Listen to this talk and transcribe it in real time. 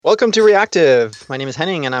Welcome to Reactive. My name is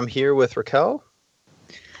Henning, and I'm here with Raquel.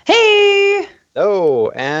 Hey! Hello,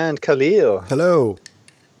 and Khalil. Hello.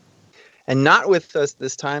 And not with us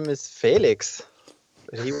this time is Felix.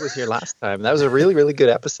 He was here last time. That was a really, really good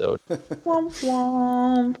episode. Womp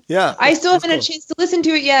womp. Yeah. I still haven't had a chance to listen to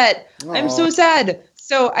it yet. Aww. I'm so sad.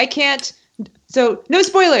 So I can't. So no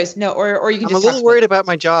spoilers. No, or you can I'm just. a little worried about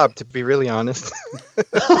my job, to be really honest.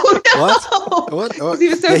 Oh, no. What? He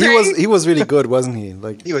was so great. He was really good, wasn't he?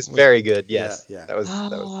 Like He was very good. Yes, Yeah. That was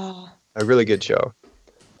a really good show.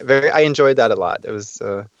 I enjoyed that a lot. It was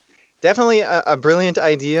definitely a brilliant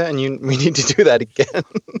idea, and we need to do that again.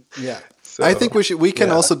 Yeah. So, I think we can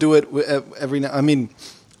also do it every now. I mean,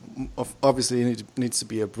 obviously it needs to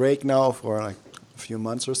be a break now for like a few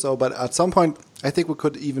months or so. But at some point, I think we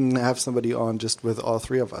could even have somebody on just with all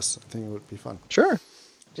three of us. I think it would be fun. Sure.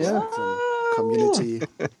 Yeah. Some community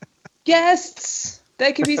Guests.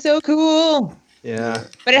 That could be so cool. Yeah.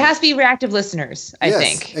 But it has to be reactive listeners, I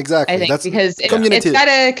think. Exactly. I think That's because it's got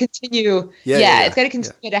to continue. It's got to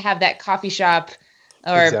continue to have that coffee shop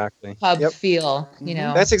or pub feel, you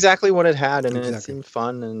know. That's exactly what it had, and it seemed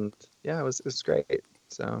fun, and it was great.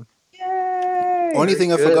 So, yay! Only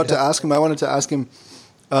thing I forgot to ask him, I wanted to ask him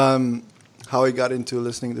how he got into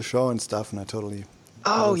listening to the show and stuff, and I totally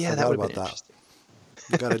that would have been interesting.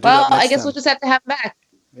 Well, I guess we'll just have to have him back.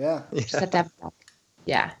 Yeah. Just have to have him back.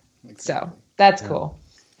 Yeah. So that's cool.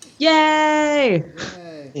 Yay!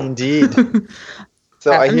 Indeed.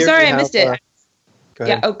 So I'm sorry I missed it. Go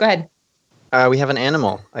ahead. Yeah. Oh, go ahead. We have an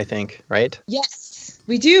animal, I think, right? Yes,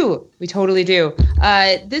 we do. We totally do.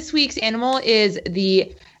 This week's animal is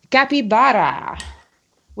the capybara,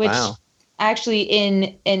 which actually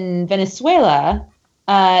in Venezuela,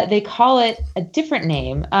 they call it a different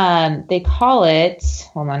name. They call it,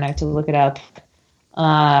 hold on, I have to look it up.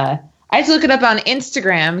 I have to look it up on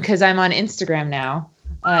Instagram because I'm on Instagram now.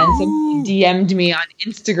 And somebody DM'd me on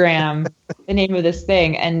Instagram the name of this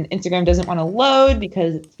thing, and Instagram doesn't want to load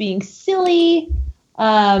because it's being silly.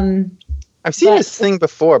 I've seen this thing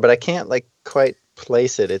before, but I can't quite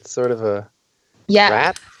place it. It's sort of a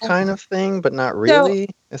rat kind of thing, but not really.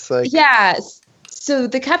 So, it's So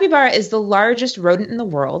the capybara is the largest rodent in the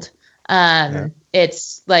world.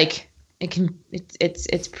 It's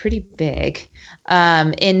it's pretty big.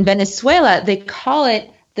 In Venezuela, they call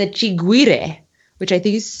it the chiguire, which I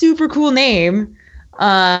think is a super cool name.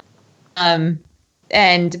 But at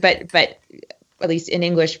least in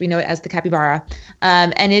English, we know it as the capybara.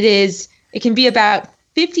 And it can be about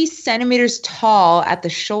 50 centimeters tall at the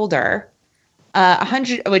shoulder,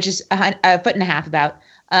 100, which is a foot and a half about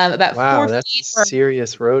 4 feet. That's a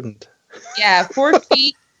serious rodent. Yeah, 4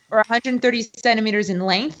 feet or 130 centimeters in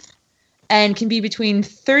length, and can be between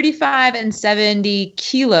 35 and 70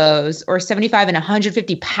 kilos or 75 and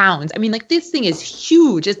 150 pounds. I mean, this thing is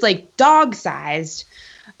huge. It's like dog-sized.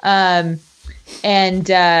 It's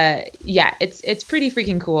pretty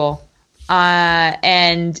freaking cool.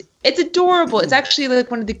 And it's adorable. It's actually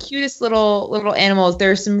one of the cutest little animals.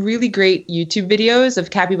 There are some really great YouTube videos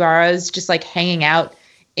of capybaras just hanging out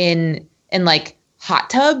in hot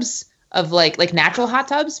tubs of like natural hot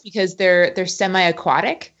tubs because they're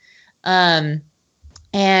semi-aquatic. They're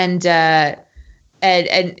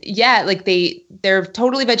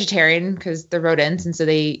totally vegetarian because they're rodents, and so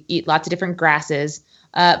they eat lots of different grasses.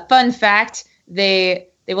 Fun fact, they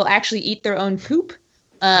will actually eat their own poop.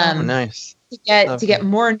 Nice. To get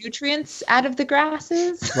more nutrients out of the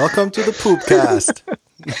grasses. Welcome to the Poopcast.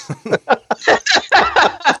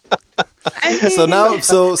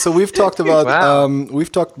 So we've talked about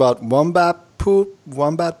wombat poop.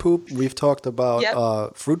 We've talked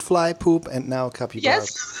about fruit fly poop, and now capybara.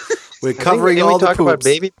 Yes. We're covering all the poops. Talk about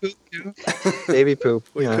baby poop too. Baby poop.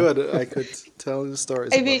 I could tell you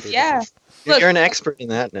stories. I mean, Look, you're an expert in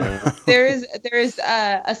that now. There is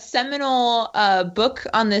a seminal book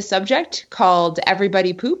on this subject called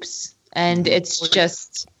Everybody Poops, and it's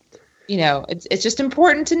just it's just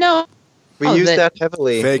important to know. We use that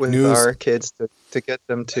heavily with news. Our kids to get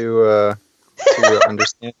them to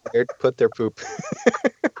understand where to put their poop.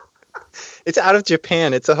 It's out of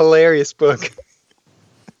Japan. It's a hilarious book.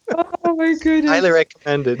 Oh my goodness! Highly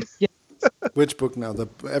recommended. Yes. Which book now? The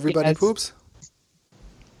Everybody Poops?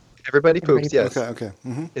 Everybody poops. Yes. Okay.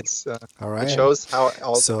 Mm-hmm. It's all right. It shows how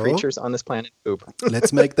all the creatures on this planet poop.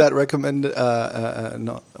 Let's make that recommended.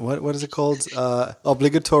 What is it called?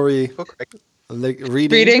 Obligatory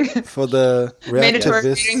reading for the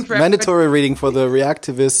reactivist. Mandatory reading for the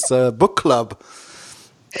reactivist book club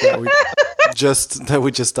that we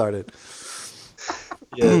just started.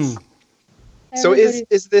 Yes. So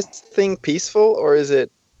is this thing peaceful, or is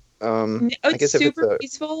it It's super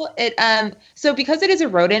peaceful. So because it is a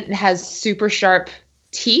rodent, it has super sharp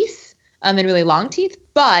teeth, and really long teeth,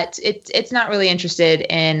 but it's not really interested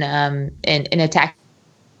in attacking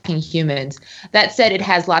humans. That said, it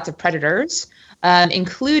has lots of predators,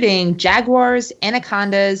 including jaguars,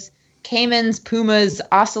 anacondas, caimans, pumas,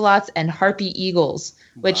 ocelots, and harpy eagles,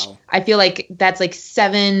 which I feel like that's like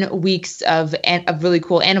 7 weeks of really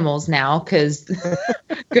cool animals now, because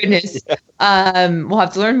goodness, we'll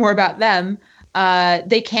have to learn more about them.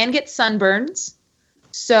 They can get sunburns,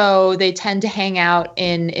 so they tend to hang out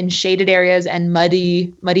in shaded areas and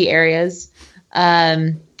muddy areas,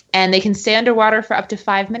 and they can stay underwater for up to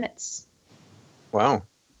 5 minutes. Wow.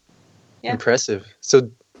 Yeah. Impressive. So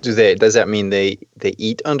does that mean they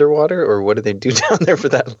eat underwater, or what do they do down there for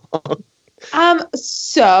that long?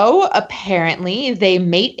 So apparently they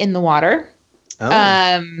mate in the water. Oh.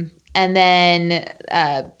 And then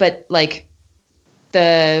but like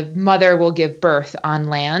the mother will give birth on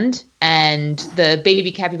land, and the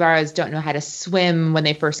baby capybaras don't know how to swim when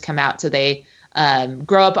they first come out, so they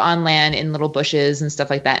grow up on land in little bushes and stuff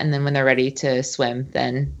like that, and then when they're ready to swim,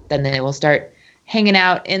 then they will start hanging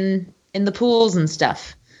out in the pools and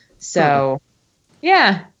stuff. So,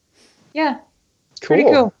 yeah. Cool. Pretty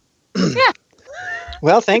cool. Yeah.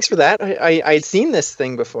 Well, thanks for that. I'd seen this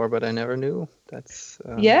thing before, but I never knew. That's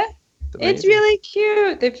amazing. It's really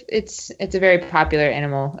cute. It's a very popular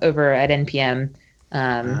animal over at NPM.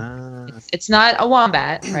 It's not a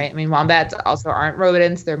wombat, right? I mean, wombats also aren't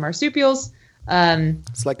rodents; they're marsupials.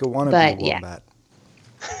 It's like a wannabe wombat.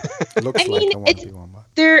 It looks like a wannabe wombat.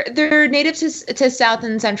 They're native to South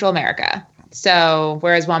and Central America. So,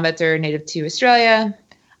 whereas wombats are native to Australia,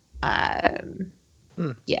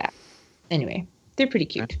 yeah. Anyway, they're pretty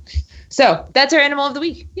cute. So that's our animal of the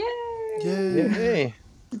week. Yay!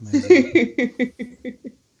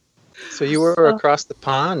 So you were across the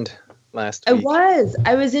pond last week.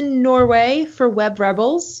 I was in Norway for Web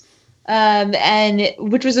Rebels, and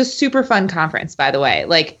which was a super fun conference, by the way.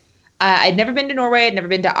 Like, I'd never been to Norway. I'd never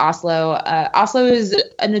been to Oslo. Oslo is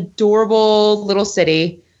an adorable little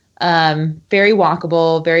city. Very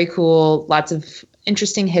walkable, very cool, lots of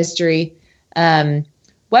interesting history. Web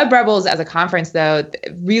Rebels as a conference, though,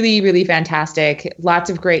 really, really fantastic. Lots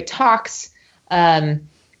of great talks.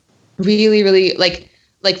 Really, really, like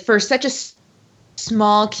for such a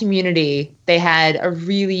small community, they had a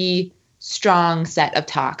really strong set of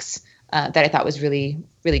talks that I thought was really,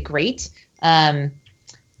 really great. And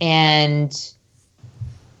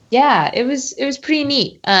yeah, it was pretty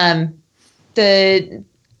neat. I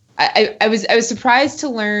was surprised to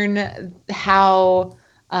learn how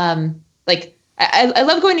I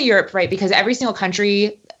love going to Europe, right? Because every single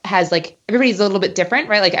country has everybody's a little bit different,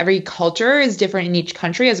 right? Like every culture is different in each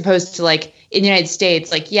country, as opposed to in the United States,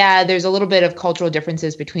 there's a little bit of cultural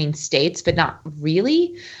differences between states, but not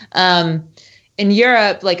really. In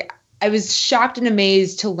Europe, I was shocked and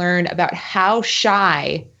amazed to learn about how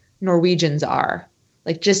shy Norwegians are.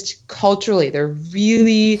 Just culturally, they're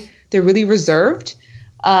really reserved.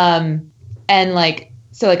 So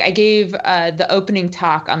I gave the opening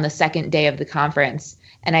talk on the second day of the conference,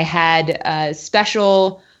 and I had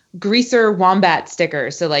special Greaser wombat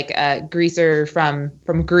stickers. So Greaser from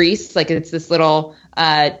Greece, it's this little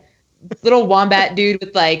wombat dude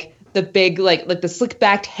with the big the slick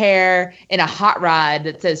backed hair and a hot rod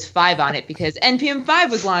that says 5 on it, because NPM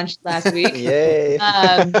 5 was launched last week. Yay!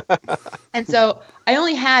 And so I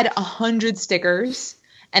only had 100 stickers,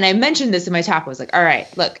 and I mentioned this in my talk. I was like, all right,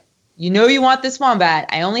 look. You want this wombat.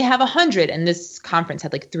 I only have 100, and this conference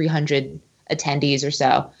had 300 attendees or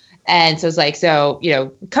so. And so it's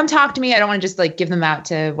come talk to me. I don't want to just give them out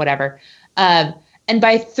to whatever. And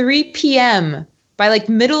by 3 p.m., by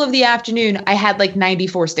middle of the afternoon, I had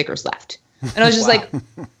 94 stickers left. And I was just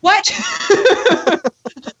what?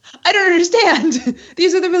 I don't understand.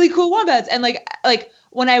 These are the really cool wombats. And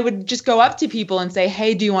when I would just go up to people and say,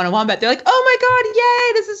 hey, do you want a wombat? They're like, oh my God,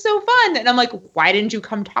 yay, this is so fun. And I'm like, why didn't you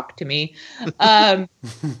come talk to me? But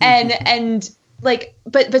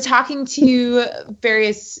talking to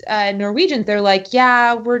various Norwegians, they're like,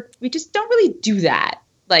 yeah, we just don't really do that.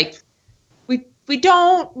 We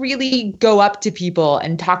don't really go up to people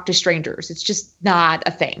and talk to strangers. It's just not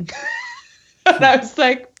a thing. And I was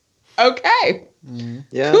like, okay,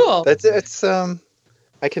 yeah, cool. It's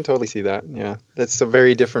I can totally see that. Yeah, that's so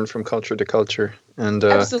very different from culture to culture, and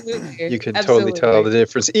absolutely, you can totally tell the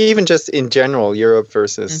difference, even just in general, Europe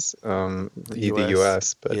versus the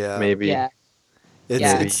US. But maybe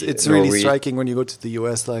it's really striking when you go to the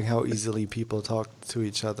US, how easily people talk to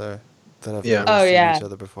each other that have never seen each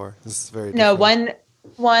other before. This is very different.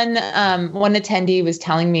 One attendee was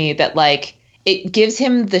telling me that it gives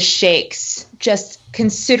him the shakes just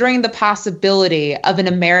considering the possibility of an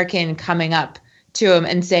American coming up to him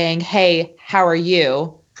and saying, "Hey, how are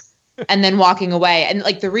you?" and then walking away. And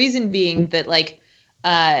like the reason being that like,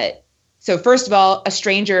 so first of all, a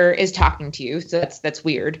stranger is talking to you, so that's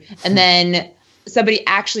weird. And then somebody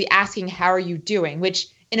actually asking, "How are you doing?" Which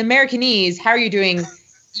in Americanese, "How are you doing?"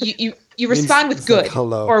 You respond with good, like,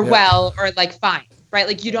 or well, or like fine, right?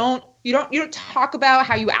 Like you don't talk about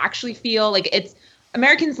how you actually feel. Like it's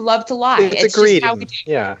Americans love to lie. It's just how we do.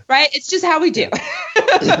 Yeah. Right? It's just how we do.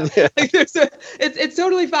 Yeah. Like it's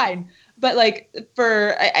totally fine. But like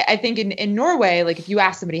I think in Norway, like if you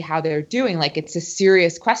ask somebody how they're doing, like it's a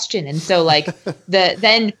serious question. And so like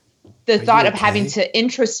the thought of having to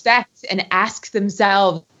introspect and ask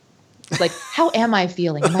themselves, like, how am I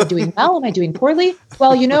feeling? Am I doing well? Am I doing poorly?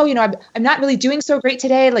 Well, I'm not really doing so great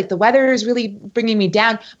today. Like the weather is really bringing me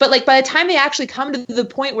down. But like by the time they actually come to the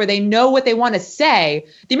point where they know what they want to say,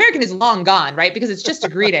 the American is long gone, right? Because it's just a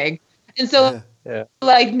greeting. And so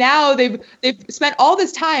like now they've spent all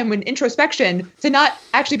this time in introspection to not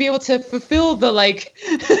actually be able to fulfill the like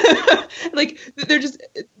like they're just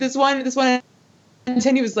this one and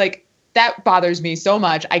he was like, that bothers me so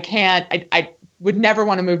much. I would never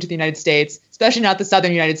want to move to the United States, especially not the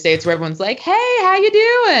southern United States where everyone's like, "Hey, how you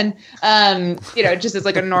doing?" Just as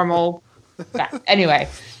like a normal anyway.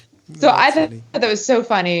 So I thought that was so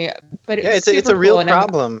funny, but it's a real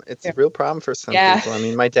problem. It's a real problem for some people. I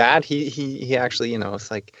mean, my dad, he actually, it's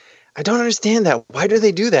like, I don't understand that. Why do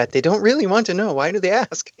they do that? They don't really want to know. Why do they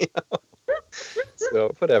ask?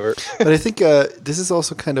 So whatever. But I think this is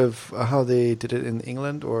also kind of how they did it in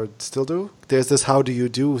England, or still do. There's this "how do you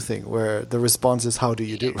do" thing where the response is "how do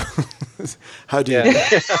you do?" How do you do?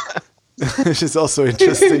 Which is also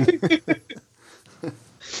interesting.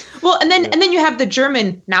 Well, and then you have the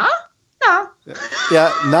German "na."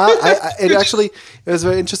 Yeah, "na." It was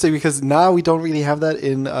very interesting because now we don't really have that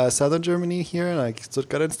in southern Germany here, like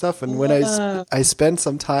Stuttgart and stuff. And when I spent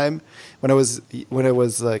some time when I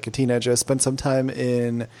was like a teenager, I spent some time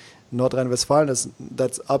in Nordrhein-Westfalen.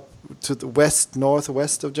 That's up to the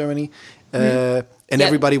northwest of Germany, and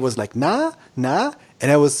everybody was like "na, na."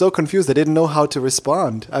 And I was so confused. I didn't know how to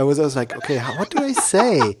respond. I was like, okay, what do I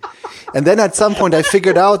say? And then at some point I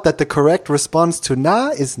figured out that the correct response to "na"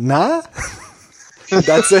 is "na."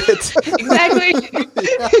 That's it. Exactly.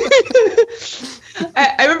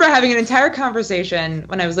 I remember having an entire conversation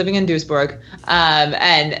when I was living in Duisburg.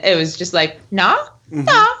 And it was just like, "Na,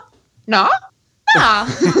 na, na, na,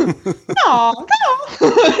 no, no."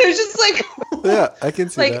 It was just like, yeah, I can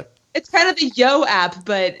see that. It's kind of the Yo app,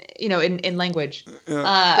 but in language.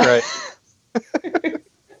 Right.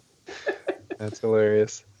 That's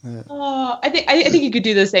hilarious. Yeah. I think you could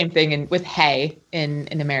do the same thing with "hey" in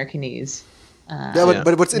Americanese.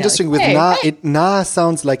 But what's interesting with "na," "na"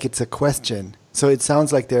 sounds like it's a question. So it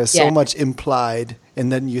sounds like there's so much implied, and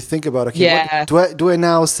then you think about, okay, do I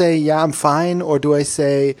now say, "Yeah, I'm fine," or do I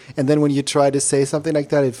say, and then when you try to say something like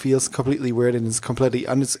that, it feels completely weird and it's completely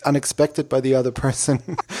unexpected by the other person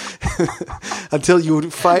until you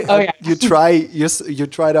try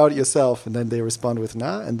it out yourself, and then they respond with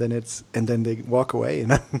 "na," and then they walk away,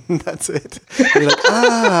 and that's it. You're like,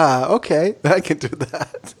 okay, I can do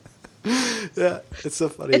that. Yeah, it's so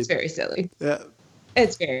funny. It's very silly. Yeah.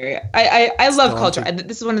 It's very. I love culture.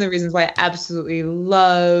 This is one of the reasons why I absolutely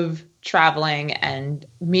love traveling and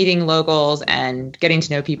meeting locals and getting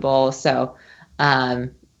to know people. So,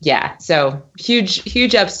 So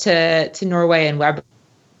huge ups to Norway and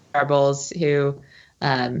Werbels, who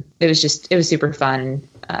it was super fun.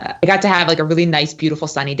 I got to have like a really nice, beautiful,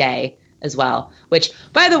 sunny day as well. Which,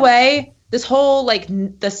 by the way, this whole like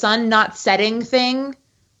the sun not setting thing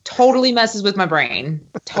totally messes with my brain.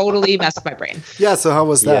 Totally messed with my brain. Yeah. So how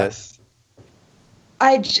was that? Yes.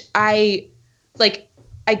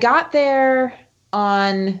 I got there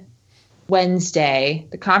on Wednesday.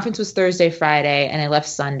 The conference was Thursday, Friday, and I left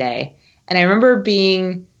Sunday. And I remember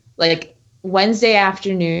being like Wednesday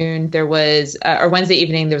afternoon, there was, or Wednesday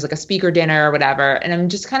evening, there was like a speaker dinner or whatever. And I'm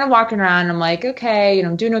just kind of walking around. And I'm like, okay,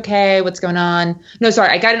 I'm doing okay. What's going on? No, sorry,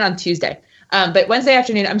 I got it on Tuesday. But Wednesday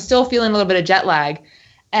afternoon, I'm still feeling a little bit of jet lag.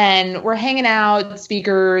 And we're hanging out,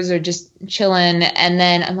 speakers are just chilling. And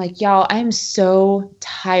then I'm like, y'all, I'm so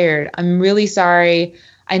tired. I'm really sorry.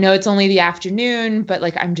 I know it's only the afternoon, but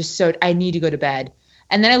like, I need to go to bed.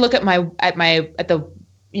 And then I look at my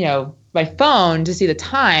phone to see the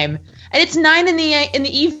time, and it's 9 in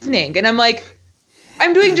the evening. And I'm like,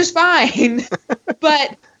 I'm doing just fine.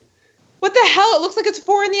 But what the hell? It looks like it's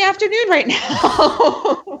 4 in the afternoon right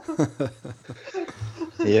now.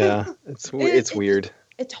 Yeah, it's weird.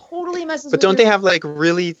 It totally messes with But don't they have like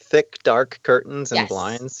really thick, dark curtains and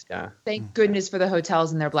blinds? Yeah. Thank goodness for the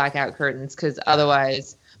hotels and their blackout curtains, because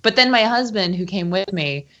otherwise. But then my husband, who came with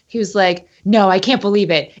me, he was like, "No, I can't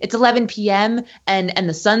believe it. It's 11 p.m. and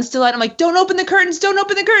the sun's still out." I'm like, "Don't open the curtains. Don't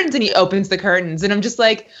open the curtains." And he opens the curtains. And I'm just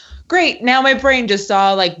like, great. Now my brain just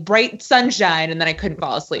saw like bright sunshine. And then I couldn't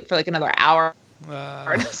fall asleep for like another hour. And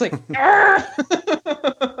I was like,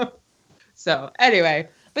 so anyway,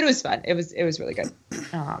 but it was fun. It was really good.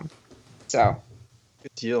 So.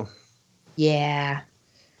 Good deal. Yeah.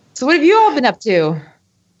 So what have you all been up to?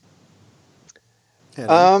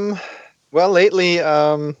 Well, lately,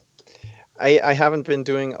 I haven't been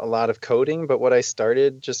doing a lot of coding, but what I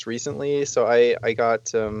started just recently, so I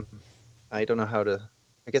got, I don't know how to,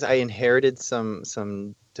 I guess I inherited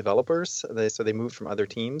some developers. So they moved from other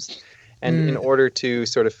teams, and in order to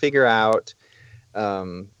sort of figure out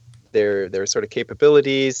their sort of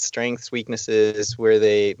capabilities, strengths, weaknesses,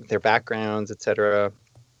 their backgrounds, etc.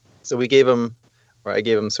 So I gave them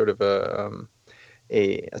sort of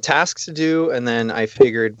a task to do, and then I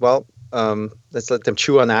figured, well, let's let them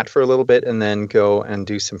chew on that for a little bit, and then go and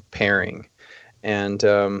do some pairing, and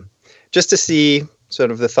just to see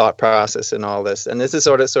sort of the thought process and all this. And this is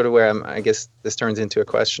sort of where I guess this turns into a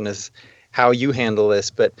question, is how you handle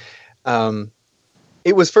this. But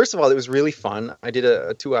it was, first of all, it was really fun. I did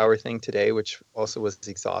a 2-hour thing today, which also was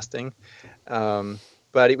exhausting.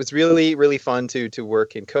 But it was really, really fun to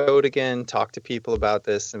work in code again, talk to people about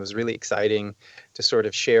this. It was really exciting to sort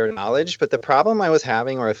of share knowledge. But the problem I was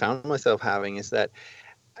having, or I found myself having, is that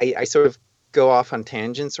I sort of go off on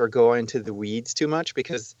tangents or go into the weeds too much,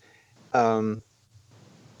 because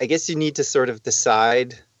I guess you need to sort of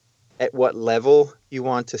decide at what level you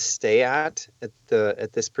want to stay at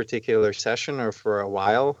this particular session, or for a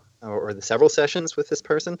while, or the several sessions with this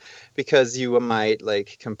person, because you might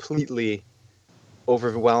like completely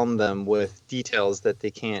overwhelm them with details that they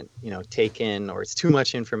can't, take in, or it's too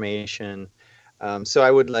much information. So I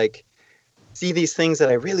would like see these things that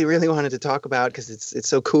I really, really wanted to talk about because it's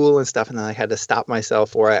so cool and stuff, and then I had to stop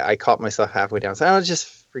myself, or I caught myself halfway down. So I'll just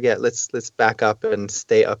forget. Let's back up and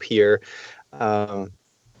stay up here,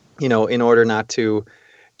 in order not to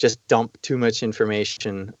just dump too much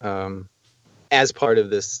information as part of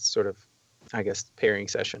this sort of, I guess, pairing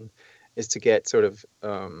session, is to get sort of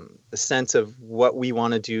the sense of what we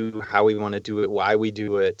want to do, how we want to do it, why we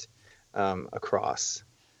do it across.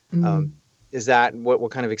 Is that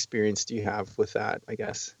what kind of experience do you have with that, I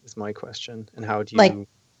guess, is my question. And how do you... Like,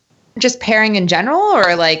 just pairing in general,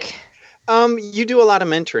 or like... You do a lot of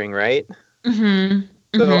mentoring, right? Mm-hmm.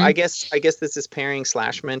 So I guess this is pairing /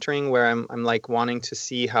 mentoring, where I'm like wanting to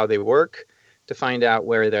see how they work, to find out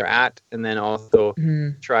where they're at, and then also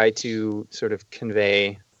try to sort of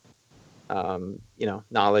convey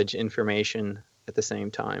knowledge, information at the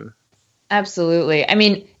same time. Absolutely. I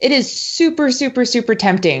mean, it is super, super, super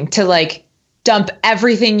tempting to like dump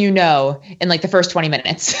everything in like the first 20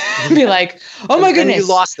 minutes. Be like, oh my goodness. And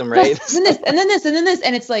you lost them, right? And then this, and then this, and then this.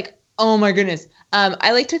 And it's like, oh my goodness.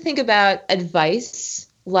 I like to think about advice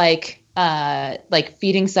like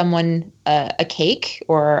feeding someone a cake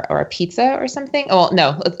or a pizza or something. Oh,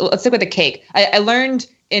 no, let's stick with a cake. I learned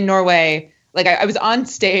in Norway, like I was on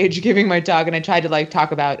stage giving my talk, and I tried to like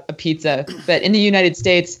talk about a pizza, but in the United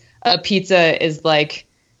States, a pizza is like,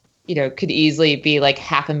 could easily be like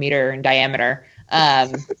half a meter in diameter.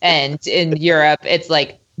 And in Europe, it's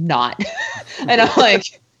like not. And I'm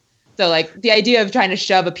like, so like the idea of trying to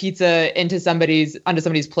shove a pizza onto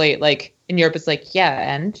somebody's plate, like in Europe, it's like,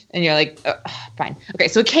 yeah. And you're like, oh, fine. Okay.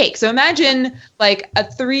 So a cake. So imagine like a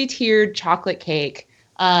 3-tiered chocolate cake.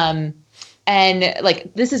 And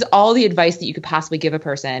like, this is all the advice that you could possibly give a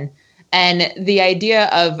person. And the idea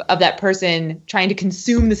of that person trying to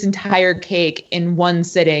consume this entire cake in one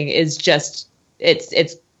sitting is just,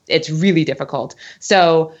 it's really difficult.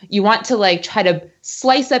 So you want to like try to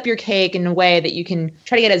slice up your cake in a way that you can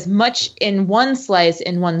try to get as much in one slice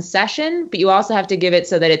in one session, but you also have to give it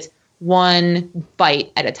so that it's one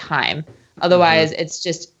bite at a time. Otherwise, it's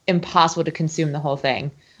just impossible to consume the whole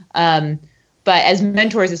thing. But as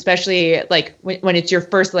mentors, especially like when it's your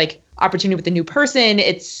first like opportunity with a new person,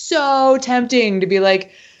 it's so tempting to be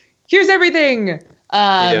like, here's everything.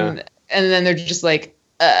 And then they're just like,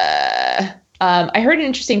 I heard an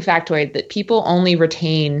interesting factoid that people only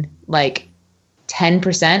retain like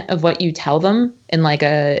 10% of what you tell them in like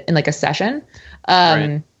a session.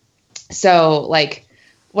 Right. So like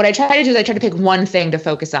what I try to do is I try to pick one thing to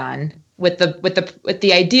focus on with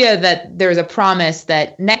the idea that there's a promise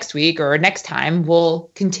that next week or next time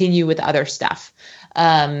we'll continue with other stuff.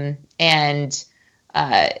 And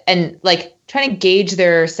like trying to gauge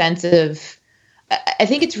their sense of I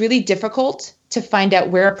think it's really difficult to find out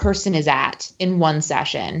where a person is at in one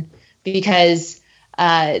session because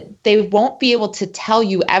they won't be able to tell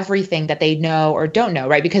you everything that they know or don't know,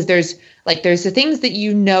 right? Because there's the things that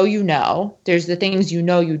you know, there's the things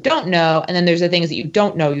you don't know, and then there's the things that you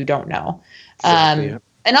don't know. Exactly, yeah.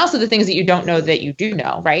 And also the things that you don't know that you do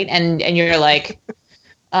know, right? And you're like,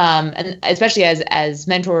 and especially as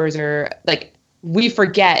mentors or like, we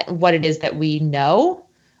forget what it is that we know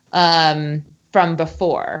from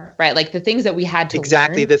before, right? Like the things that we had to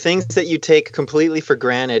exactly learn. The things that you take completely for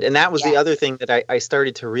granted. And that was the other thing that I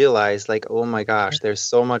started to realize, like, oh my gosh, there's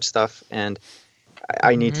so much stuff, and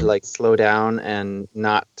I need to like slow down and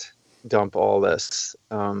not dump all this.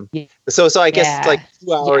 So I guess like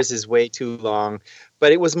 2 hours is way too long,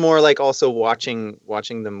 but it was more like also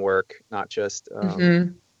watching them work, not just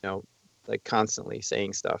you know, like constantly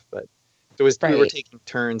saying stuff. But it was we were taking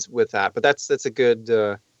turns with that. But that's a good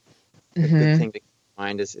good thing to keep in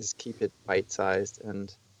mind is keep it bite sized.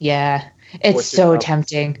 And it's so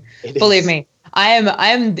tempting. Believe me.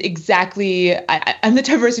 I'm exactly, I'm the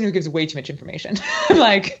type of person who gives way too much information. I'm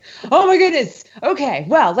like, oh my goodness. Okay.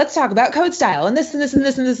 Well, let's talk about code style and this and this and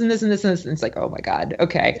this and this and this and this. And this. And it's like, oh my God.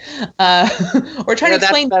 Okay. Or trying to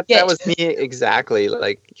explain. That was me exactly.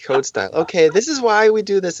 Like code style. Okay. This is why we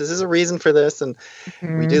do this. This is a reason for this. And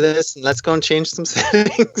we do this, and let's go and change some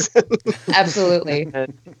settings. Absolutely.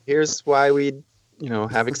 And here's why we,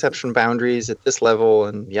 have exception boundaries at this level,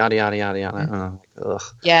 and yada, yada, yada, yada.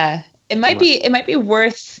 Yeah. It might be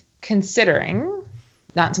worth considering,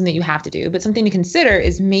 not something you have to do, but something to consider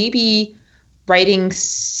is maybe writing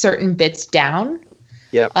certain bits down.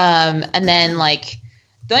 Yeah. And then like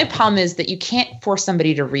the only problem is that you can't force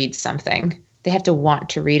somebody to read something. They have to want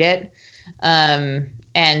to read it.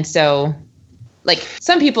 And so like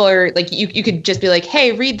some people are like, you could just be like,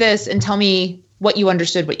 hey, read this and tell me what you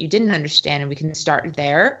understood, what you didn't understand. And we can start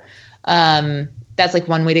there. That's like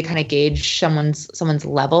one way to kind of gauge someone's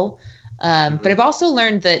level. But I've also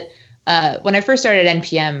learned that when I first started at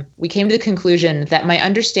NPM, we came to the conclusion that my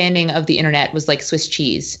understanding of the internet was like Swiss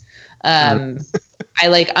cheese. I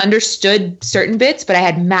like understood certain bits, but I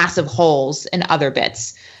had massive holes in other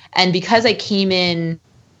bits. And because I came in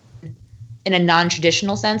a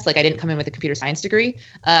non-traditional sense, like I didn't come in with a computer science degree,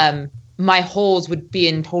 my holes would be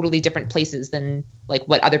in totally different places than like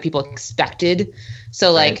what other people expected.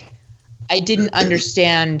 So like I didn't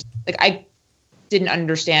understand like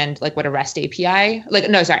what a REST API, I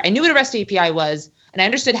knew what a REST API was, and I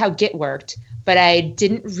understood how Git worked, but I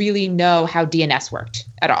didn't really know how DNS worked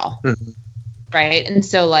at all. Right. And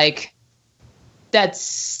so like,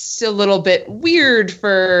 that's a little bit weird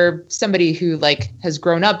for somebody who like has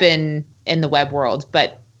grown up in the web world.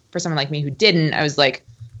 But for someone like me who didn't, I was like,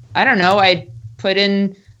 I don't know. I put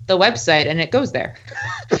in the website and it goes there.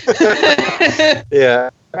 Yeah.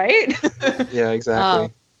 Right. Yeah,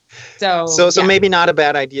 exactly. So maybe not a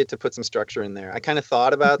bad idea to put some structure in there. I kind of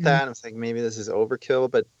thought about that. I was like, maybe this is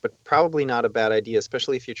overkill, but probably not a bad idea,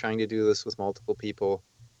 especially if you're trying to do this with multiple people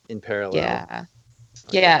in parallel. Yeah.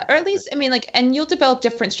 Yeah. Or at least, I mean, like, and you'll develop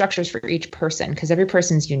different structures for each person because every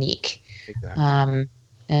person's unique. Exactly.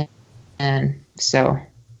 And so,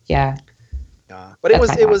 yeah. Yeah. But it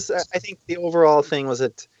was, I think the overall thing was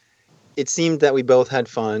it seemed that we both had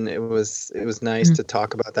fun. It was nice to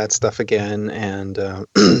talk about that stuff again. And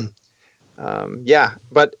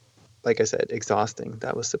but like I said, exhausting.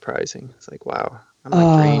 That was surprising. It's like, wow, I'm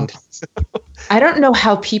like drained. I don't know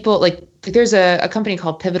how people like there's a company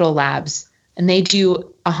called Pivotal Labs, and they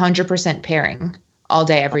do 100% pairing all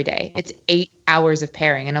day, every day. It's 8 hours of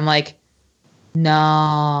pairing. And I'm like,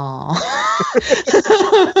 no.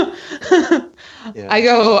 Yeah. I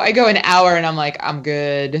go an hour and I'm like, I'm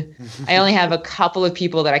good. I only have a couple of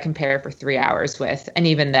people that I can pair for 3 hours with. And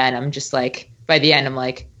even then I'm just like, by the end, I'm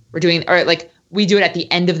like, we do it at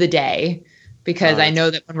the end of the day because I know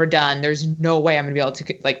that when we're done, there's no way I'm going to be able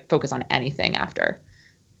to like focus on anything after.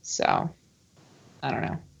 So I don't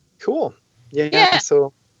know. Cool. Yeah.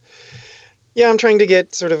 So I'm trying to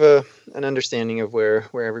get sort of an understanding of where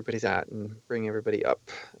everybody's at and bring everybody up.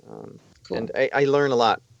 Cool. And I learn a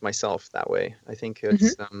lot myself that way. I think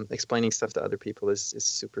it's explaining stuff to other people is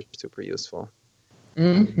super, super useful.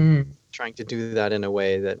 Trying to do that in a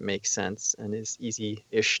way that makes sense and is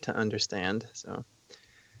easy-ish to understand. So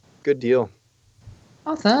good deal.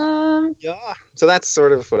 Awesome. Yeah. So that's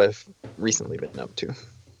sort of what I've recently been up to.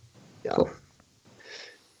 Yeah. Cool.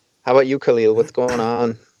 How about you, Khalil? What's going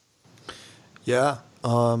on? Yeah.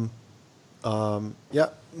 Not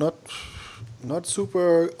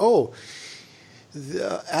super. Oh,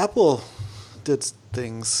 Apple did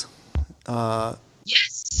things.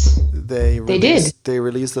 Yes, they did. They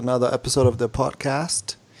released another episode of their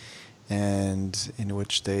podcast, and in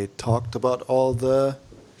which they talked about all the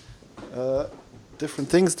different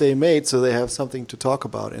things they made, so they have something to talk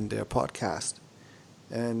about in their podcast.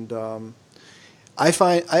 And I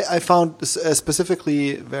found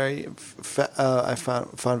specifically I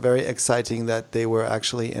found very exciting that they were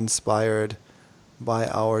actually inspired by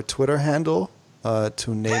our Twitter handle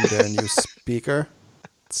to name their new speaker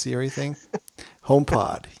Siri thing.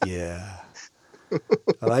 HomePod, yeah,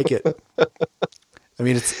 I like it. I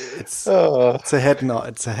mean, it's a head nod.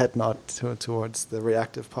 It's a head nod towards the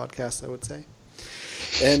reactive podcast, I would say.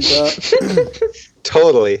 And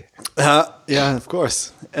totally. Yeah, of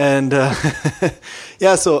course. And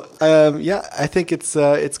yeah, so I think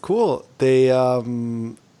it's cool. They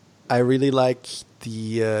I really like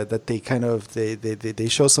the that they kind of they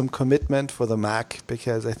show some commitment for the Mac,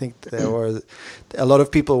 because I think there were a lot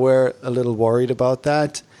of people were a little worried about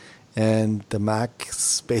that. And the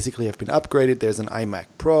Macs basically have been upgraded. There's an iMac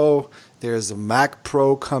Pro. There's a Mac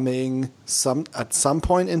Pro coming at some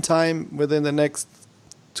point in time within the next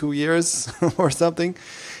 2 years or something.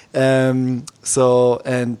 So,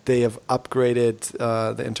 and they have upgraded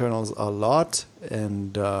the internals a lot.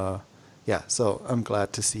 And yeah, so I'm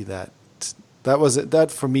glad to see that.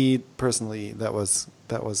 That for me personally, that was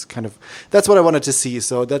kind of, that's what I wanted to see.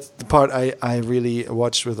 So that's the part I really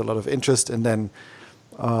watched with a lot of interest. And then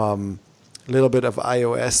a little bit of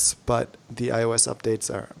iOS, but the iOS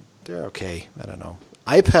updates they're okay. I don't know.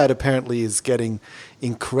 iPad apparently is getting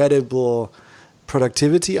incredible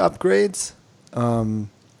productivity upgrades, and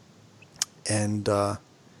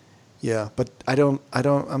yeah, but I'm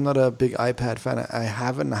not a big iPad fan. I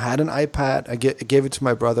haven't had an iPad. I gave it to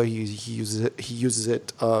my brother. He uses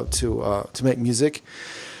it to make music,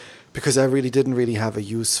 because I really didn't really have a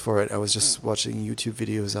use for it. I was just watching YouTube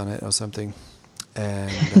videos on it or something.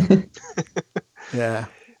 And yeah.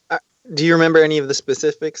 Do you remember any of the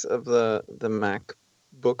specifics of the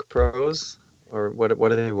MacBook Pros, or what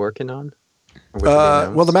are they working on?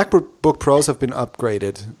 Well, the MacBook Pros have been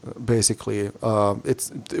upgraded, basically.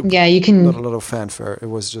 You can not a lot of fanfare. It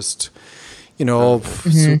was just,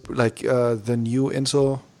 super, like the new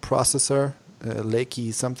Intel processor,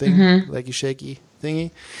 Lakey shaky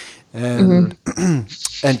thingy. And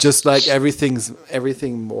and just like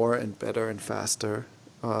everything more and better and faster,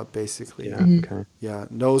 basically. Yeah. Okay. Yeah.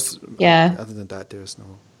 Other than that, there's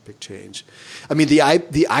no big change. I mean, the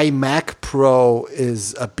iMac Pro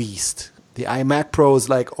is a beast. The iMac Pro is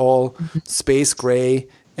like all space gray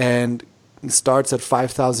and starts at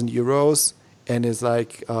 5,000 euros and is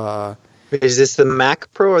like. Is this the Mac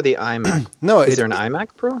Pro or the iMac? No, is there an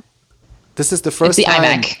iMac Pro? This is the first it's the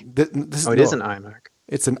time. iMac. It is an iMac.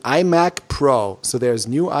 It's an iMac Pro. So there's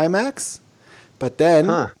new iMacs, but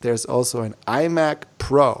then there's also an iMac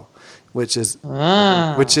Pro, which is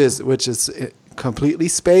completely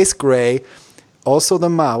space gray. Also the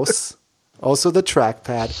mouse, also the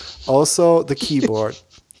trackpad, also the keyboard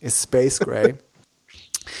is space gray,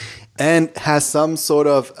 and has some sort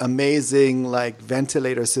of amazing like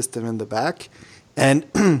ventilator system in the back, and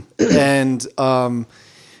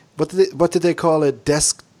what did they call it?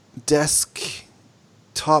 Desk.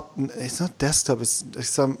 Top, it's not desktop, it's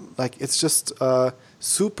some like, it's just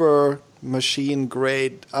super machine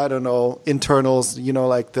grade, I don't know, internals,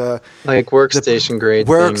 like workstation grade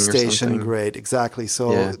workstation grade, exactly.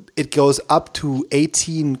 So it goes up to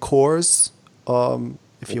 18 cores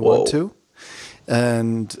if you want to,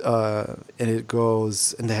 and it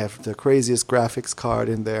goes, and they have the craziest graphics card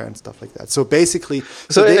in there and stuff like that. So basically,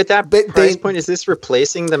 at that price point, is this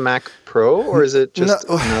replacing the Mac Pro, or is it just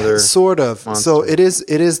another sort of monster? So it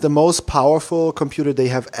is the most powerful computer they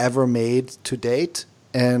have ever made to date,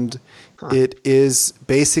 and it is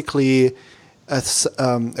basically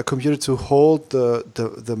a computer to hold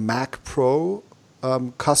the Mac Pro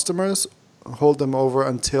customers, hold them over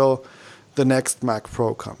until the next Mac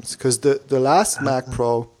Pro comes, because the last Mac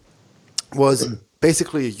Pro was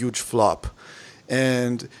basically a huge flop,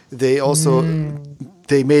 and they also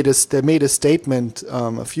they made a statement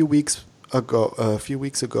a few weeks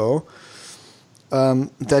ago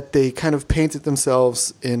that they kind of painted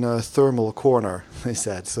themselves in a thermal corner. They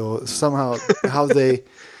said so somehow how they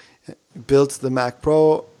built the Mac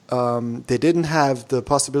Pro, they didn't have the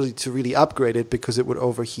possibility to really upgrade it because it would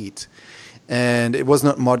overheat. And it was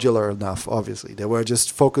not modular enough, obviously. They were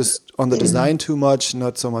just focused on the design too much,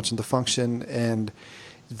 not so much on the function. And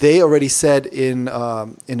they already said in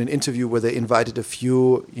an interview where they invited a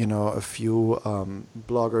few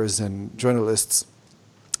bloggers and journalists,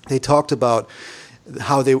 they talked about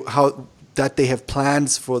how that they have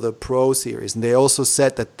plans for the Pro series, and they also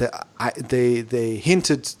said that they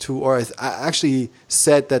hinted to, or actually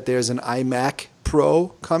said that there's an iMac Pro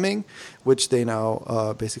coming, which they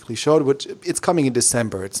now basically showed. Which it's coming in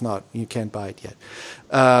December. It's not, you can't buy it yet.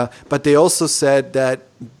 But they also said that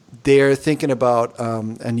they're thinking about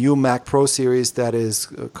a new Mac Pro series that is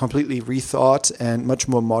completely rethought and much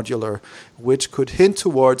more modular, which could hint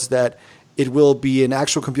towards that it will be an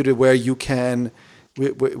actual computer where you can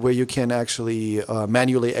actually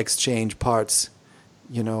manually exchange parts,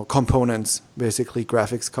 components, basically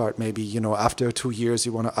graphics card. Maybe, after 2 years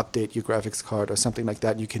you want to update your graphics card or something like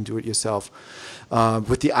that. You can do it yourself.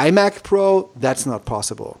 With the iMac Pro, that's not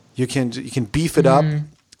possible. You can beef it up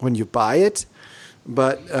when you buy it,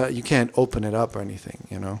 but you can't open it up or anything,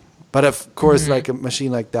 But of course, like a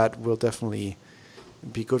machine like that will definitely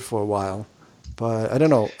be good for a while. But I don't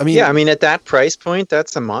know. I mean, at that price point,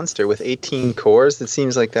 that's a monster with 18 cores. It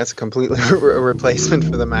seems like that's a completely replacement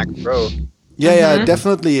for the Mac Pro. Yeah,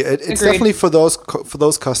 definitely. It's definitely for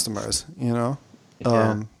those customers,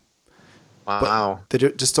 Wow. They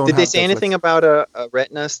just don't. Did they say anything about a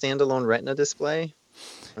Retina standalone Retina display?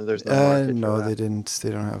 Or there's no, they didn't. They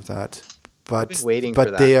don't have that. But waiting but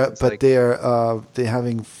for they that. are they're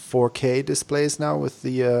having 4K displays now with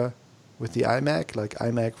the iMac, like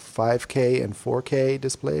iMac 5K and 4K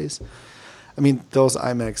displays. I mean, those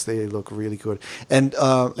iMacs, they look really good. And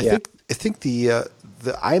I think the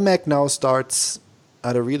iMac now starts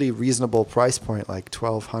at a really reasonable price point, like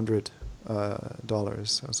 $1,200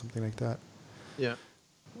 or something like that. Yeah,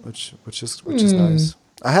 which is nice.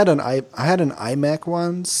 I had an iMac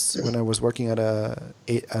once when I was working at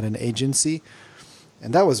an agency,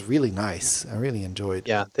 and that was really nice. I really enjoyed.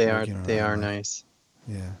 Yeah, they are nice.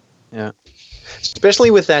 Yeah,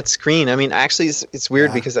 especially with that screen. I mean, actually, it's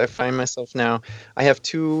weird because I find myself now. I have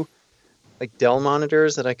two like Dell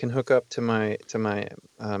monitors that I can hook up to my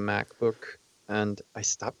MacBook, and I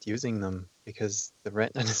stopped using them because the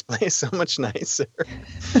Retina display is so much nicer.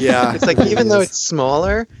 Yeah, it's like even though it's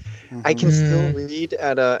smaller, I can still read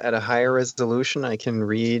at a higher resolution. I can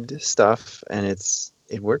read stuff, and it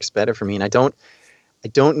works better for me. And I don't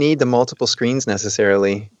need the multiple screens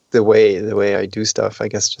necessarily the way I do stuff. I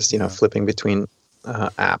guess just flipping between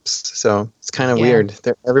apps. So it's kind of weird.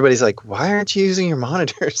 Everybody's like, "Why aren't you using your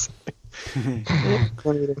monitors?"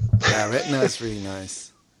 Retina is really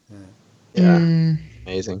nice. Yeah,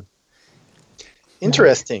 amazing.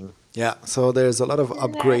 Interesting. Yeah, so there's a lot of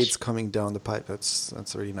upgrades coming down the pipe. That's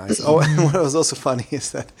really nice. Oh, and what was also funny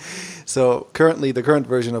is that the current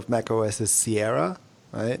version of macOS is Sierra,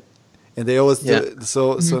 right? And they always do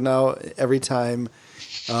so. So now every time,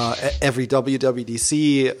 every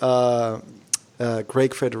WWDC,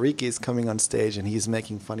 Greg Federighi is coming on stage and he's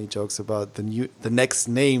making funny jokes about the next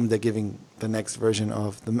name they're giving the next version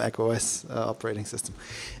of the macOS operating system,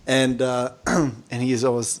 and he is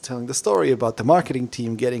always telling the story about the marketing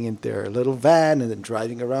team getting in their little van and then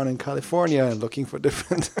driving around in California and looking for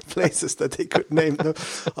different places that they could name the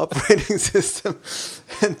operating system,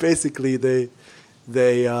 and basically so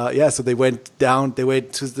they went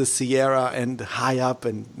to the Sierra and high up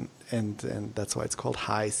and that's why it's called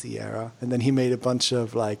High Sierra. And then he made a bunch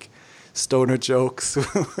of like stoner jokes,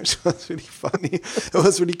 which was really funny. It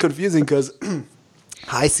was really confusing because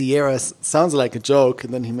High Sierra sounds like a joke,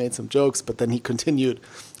 and then he made some jokes, but then he continued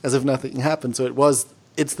as if nothing happened. So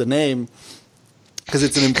it's the name because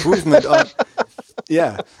it's an improvement on.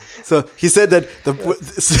 Yeah. So he said that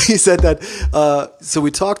so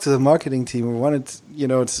we talked to the marketing team. We wanted,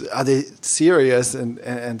 are they serious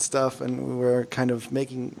and stuff? And we were kind of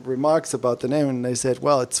making remarks about the name, and they said,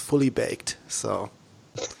 well, it's fully baked. So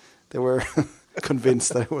they were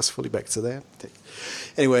convinced that it was fully baked. So they had to take.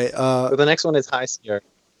 Anyway. So the next one is High Sierra.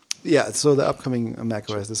 Yeah. So the upcoming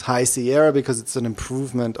macOS is High Sierra because it's an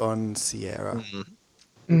improvement on Sierra.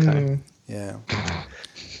 Mm-hmm. Okay. Yeah.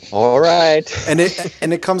 All right. And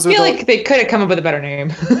it comes with. I feel like they could have come up with a better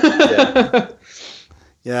name.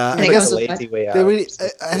 Yeah. I guess a lazy way out.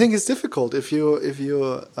 I think it's difficult if you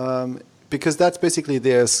because that's basically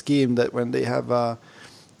their scheme that when they have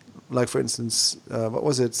like for instance what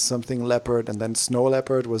was it, something leopard, and then snow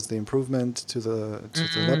leopard was the improvement to the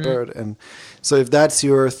leopard, and so if that's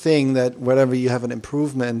your thing, that whenever you have an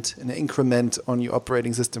improvement, an increment on your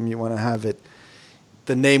operating system, you want to have it.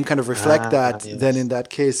 The name kind of reflect that. Yes. Then in that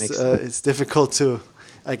case, it's difficult to,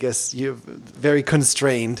 I guess, you're very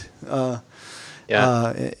constrained. In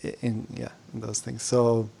those things.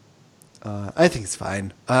 So I think it's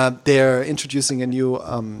fine. They're introducing a new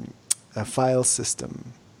a file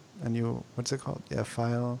system, what's it called? Yeah,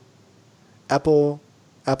 Apple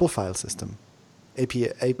file system.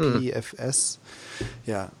 APFS.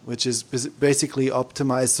 Yeah, which is basically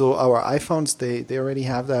optimized. So our iPhones, they already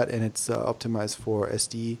have that, and it's optimized for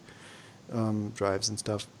SD drives and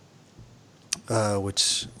stuff,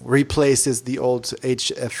 which replaces the old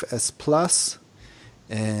HFS Plus,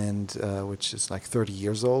 and which is like 30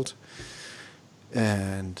 years old.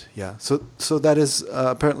 And yeah, so that is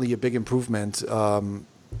apparently a big improvement. I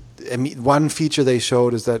mean, one feature they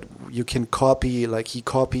showed is that you can copy, like he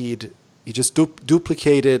just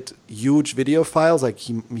duplicated huge video files. Like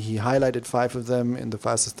he highlighted 5 of them in the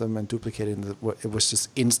file system and duplicated. It was just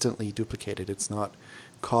instantly duplicated. It's not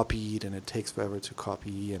copied, and it takes forever to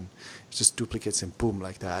copy, and it just duplicates and boom,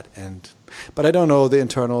 like that. But I don't know the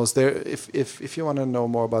internals. There, if you want to know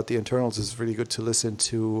more about the internals, it's really good to listen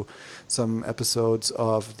to some episodes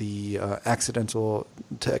of the Accidental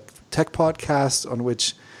Tech podcast, on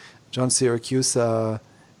which John Siracusa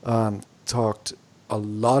talked a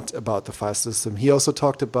lot about the file system. He also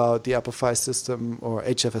talked about the Apple file system, or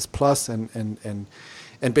HFS Plus, and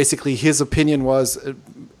basically his opinion was,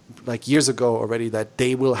 like years ago already, that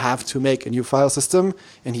they will have to make a new file system,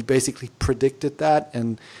 and he basically predicted that.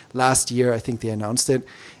 And last year, I think they announced it.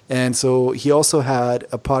 And so he also had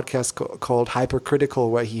a podcast called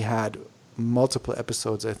Hypercritical, where he had multiple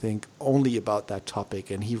episodes, I think, only about that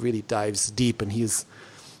topic, and he really dives deep, and he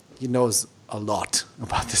knows a lot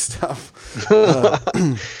about this stuff.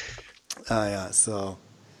 Yeah. So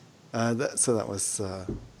that was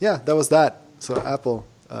that was that. So Apple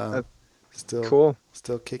still cool,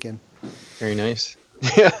 still kicking. Very nice.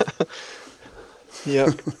 Yeah.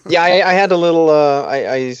 Yep. Yeah. I had a little.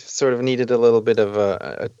 I sort of needed a little bit of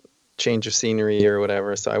a change of scenery or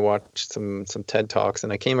whatever, so I watched some TED Talks,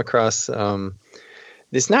 and I came across.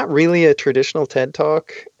 It's not really a traditional TED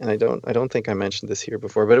Talk, and I don't think I mentioned this here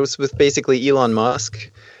before, but it was with basically Elon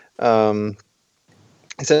Musk.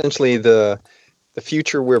 Essentially, the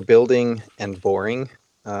future we're building and boring,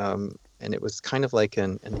 and it was kind of like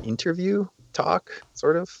an interview talk,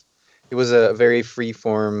 sort of. It was a very free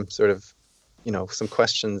form, sort of, some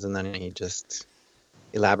questions, and then he just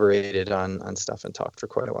elaborated on stuff and talked for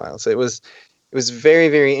quite a while. So it was very,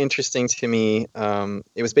 very interesting to me.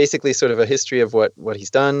 It was basically sort of a history of what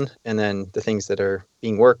he's done, and then the things that are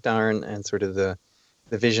being worked on, and sort of the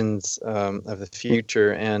visions of the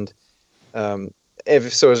future, and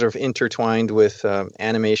sort of intertwined with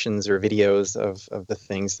animations or videos of the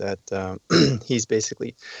things that he's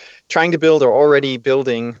basically trying to build or already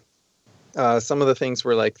building. Some of the things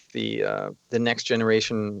were like the next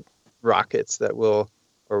generation rockets that will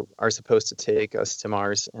or are supposed to take us to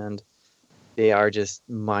Mars, and they are just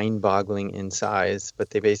mind-boggling in size, but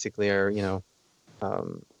they basically are,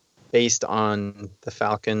 based on the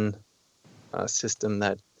Falcon system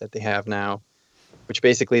that they have now, which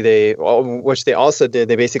basically which they also did.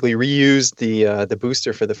 They basically reused the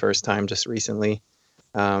booster for the first time just recently,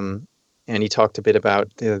 and he talked a bit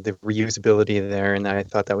about the reusability there, and I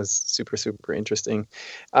thought that was super, super interesting.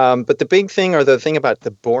 But the big thing, or the thing about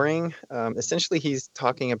the boring, essentially he's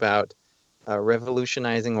talking about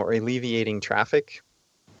revolutionizing or alleviating traffic,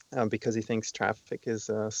 because he thinks traffic is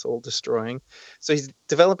soul destroying. So he's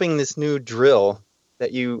developing this new drill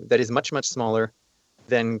that is much, much smaller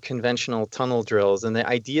than conventional tunnel drills. And the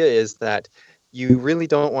idea is that you really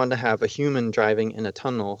don't want to have a human driving in a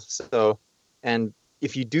tunnel. And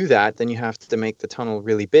if you do that, then you have to make the tunnel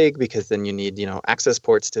really big, because then you need, access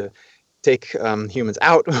ports to take humans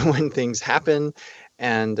out when things happen,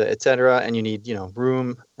 and et cetera. And you need,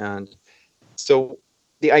 room. And so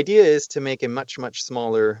the idea is to make a much, much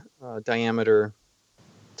smaller diameter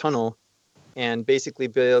tunnel, and basically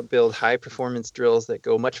build high performance drills that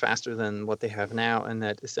go much faster than what they have now, and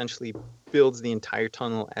that essentially builds the entire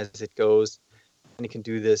tunnel as it goes. And it can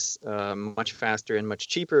do this much faster and much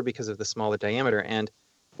cheaper because of the smaller diameter. And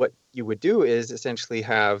what you would do is essentially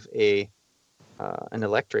have an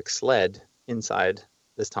electric sled inside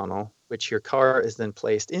this tunnel, which your car is then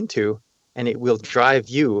placed into, and it will drive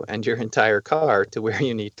you and your entire car to where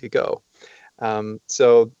you need to go.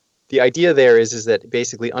 So the idea there is that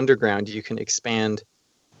basically underground you can expand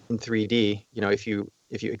in 3D. If you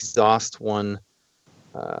exhaust one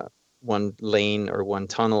lane or one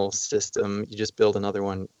tunnel system, you just build another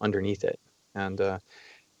one underneath it. And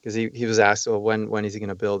because he was asked, well, when is he going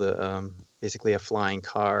to build basically a flying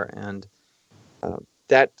car? And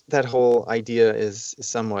that whole idea is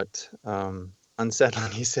somewhat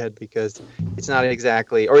unsettling, he said, because it's not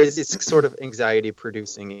exactly, or it's sort of anxiety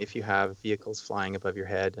producing if you have vehicles flying above your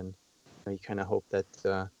head, and you kind of hope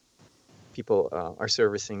that people are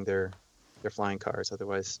servicing their flying cars,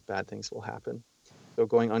 otherwise bad things will happen. So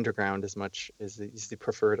going underground is the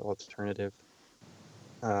preferred alternative.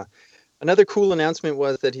 Another cool announcement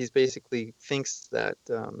was that he's basically thinks that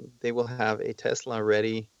they will have a Tesla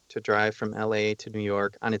ready to drive from LA to New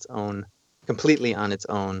York on its own, completely on its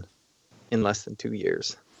own, in less than 2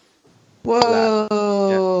 years.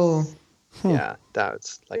 Whoa! Yeah,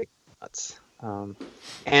 that's like nuts.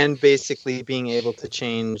 And basically being able to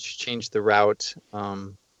change the route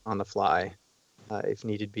on the fly if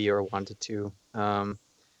needed be or wanted to.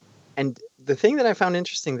 And the thing that I found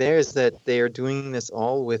interesting there is that they are doing this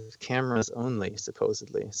all with cameras only,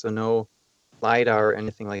 supposedly. So no LiDAR or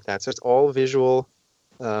anything like that. So it's all visual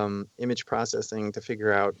image processing to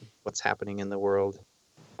figure out what's happening in the world.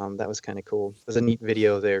 That was kind of cool. There's a neat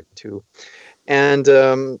video there too. And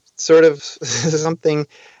sort of something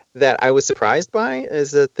that I was surprised by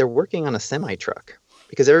is that they're working on a semi-truck.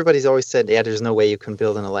 Because everybody's always said, yeah, there's no way you can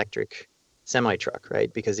build an electric semi-truck,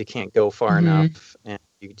 right? Because you can't go far enough and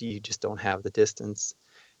you just don't have the distance.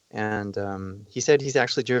 And he said he's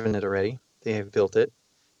actually driven it already. They have built it.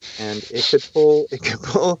 And it could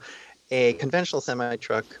pull a conventional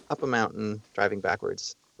semi-truck up a mountain driving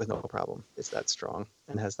backwards with no problem. It's that strong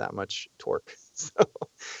and has that much torque. So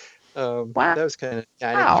that was kind of it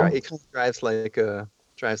kind of drives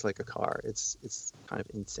like a car. It's kind of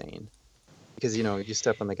insane because you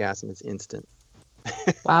step on the gas and it's instant.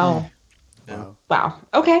 Wow. Wow.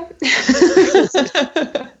 Okay.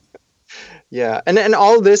 Yeah, and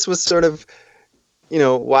all this was sort of,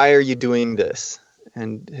 why are you doing this?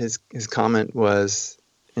 And his comment was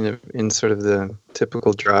in sort of the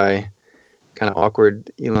typical dry, kind of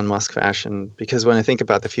awkward Elon Musk fashion, because when I think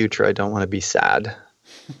about the future, I don't want to be sad.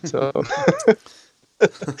 So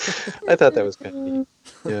I thought that was kind of neat.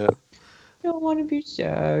 Yeah. Don't want to be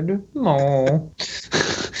sad. No.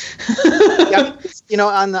 Yeah,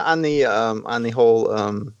 on the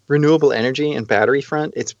whole renewable energy and battery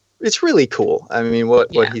front, it's really cool. I mean,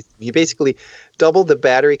 what he basically doubled the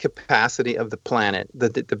battery capacity of the planet,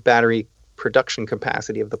 the battery production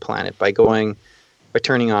capacity of the planet by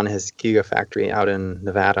turning on his gigafactory out in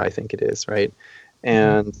Nevada, I think it is, right?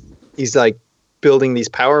 And he's like building these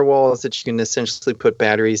power walls that you can essentially put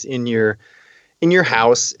batteries in your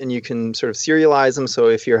house, and you can sort of serialize them. So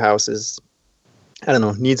if your house is, I don't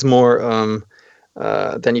know, needs more,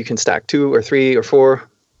 then you can stack 2 or 3 or 4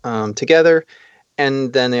 together.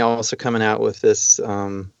 And then they also coming out with this,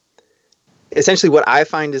 essentially what I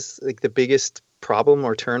find is like the biggest problem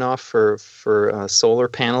or turnoff for solar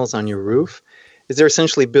panels on your roof is they're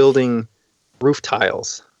essentially building roof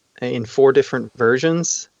tiles in 4 different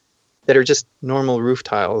versions that are just normal roof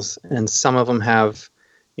tiles. And some of them have,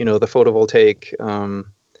 the photovoltaic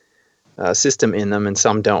system in them, and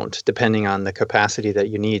some don't, depending on the capacity that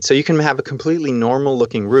you need. So you can have a completely normal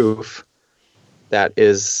looking roof that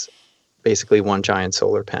is basically one giant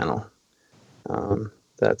solar panel.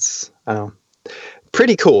 That's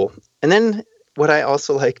pretty cool. And then what I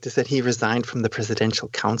also liked is that he resigned from the presidential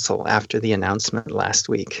council after the announcement last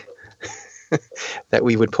week that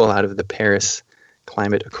we would pull out of the Paris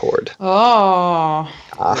Climate Accord. Oh.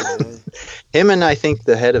 Him and I think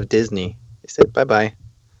the head of Disney, they said bye-bye.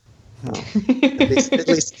 At least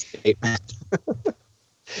a statement.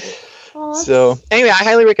 So anyway, I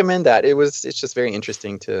highly recommend that. It's just very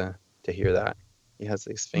interesting to hear that. He has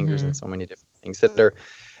these fingers in so many different things that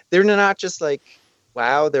they're not just like,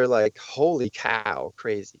 wow, they're like, holy cow,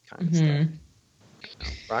 crazy kind of stuff.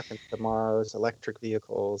 Rocket to Mars, electric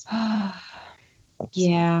vehicles.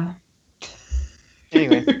 Yeah.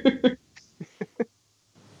 Anyway.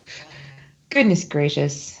 Goodness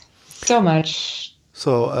gracious. So much.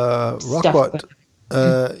 So, Rockbot,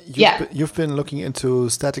 you've been looking into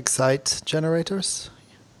static site generators?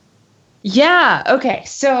 Yeah. Okay.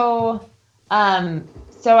 So I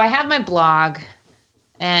have my blog,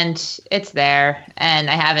 and it's there, and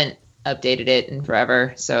I haven't updated it in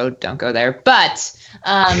forever, so don't go there. But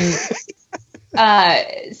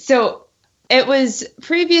so it was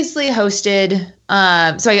previously hosted.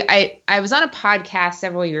 So I was on a podcast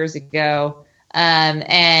several years ago,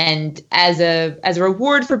 and as a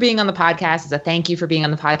reward for being on the podcast, as a thank you for being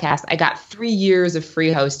on the podcast, I got 3 years of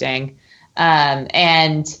free hosting.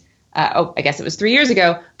 I guess it was 3 years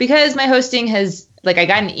ago, because my hosting has, I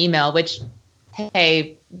got an email, which,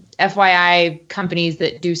 hey, FYI, companies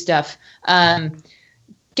that do stuff,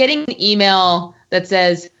 getting an email that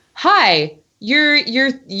says, hi, your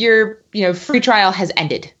free trial has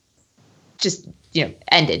ended. Just,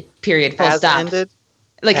 ended, period, full stop. Ended?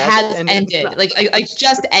 Has ended.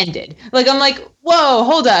 Just ended. I'm like, whoa,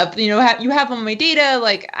 hold up. You have all my data.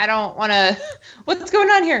 I don't want to, what's going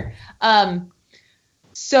on here?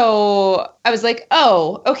 So I was like,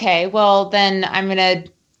 oh, okay, well then I'm going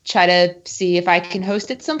to try to see if I can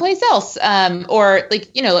host it someplace else. Or like,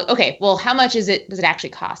 okay, well, how much does it actually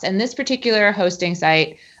cost? And this particular hosting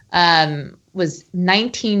site was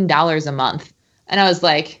 $19 a month. And I was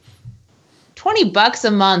like, $20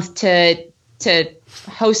 a month to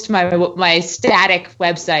host my static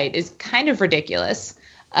website is kind of ridiculous.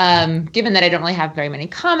 Given that I don't really have very many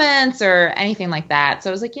comments or anything like that. So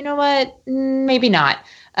I was like, you know what? Maybe not.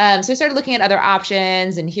 So I started looking at other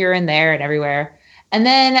options and here and there and everywhere. And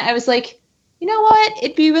then I was like, you know what?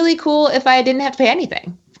 It'd be really cool if I didn't have to pay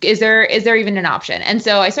anything. Is there even an option? And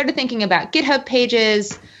so I started thinking about GitHub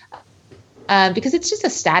pages because it's just a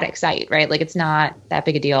static site, right? Like it's not that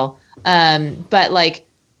big a deal. But like,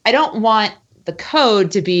 I don't want the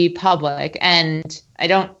code to be public, and I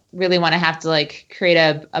don't really want to have to like create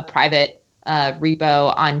a private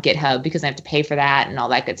repo on GitHub because I have to pay for that and all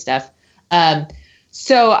that good stuff.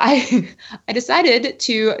 So I decided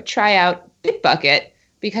to try out Bitbucket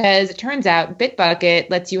because it turns out Bitbucket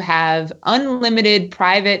lets you have unlimited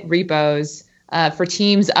private repos for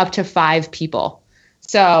teams up to 5 people.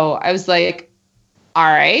 So I was like, all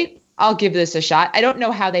right, I'll give this a shot. I don't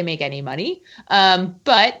know how they make any money,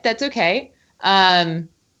 but that's okay.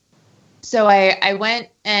 So I went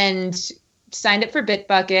and signed up for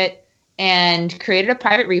Bitbucket and created a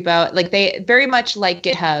private repo. Like they very much like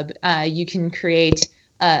GitHub, you can create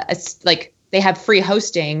they have free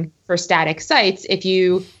hosting for static sites if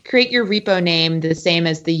you create your repo name the same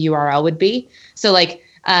as the URL would be. So like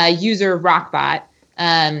user Rockbot,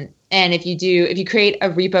 and if you create a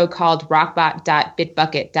repo called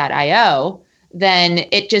rockbot.bitbucket.io, then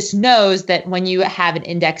it just knows that when you have an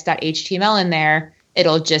index.html in there,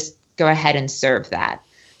 it'll just go ahead and serve that.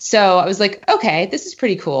 So I was like, okay, this is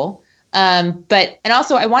pretty cool. One thing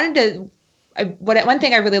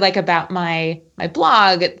I really like about my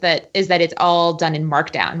blog is that it's all done in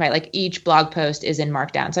Markdown, right? Like each blog post is in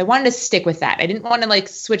Markdown. So I wanted to stick with that. I didn't want to like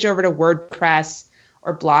switch over to WordPress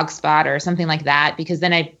or Blogspot or something like that, because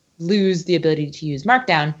then I lose the ability to use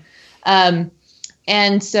Markdown.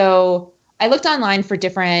 And so I looked online for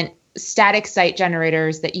different static site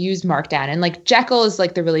generators that use Markdown, and like Jekyll is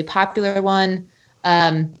like the really popular one.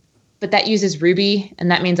 But that uses Ruby, and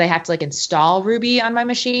that means I have to like install Ruby on my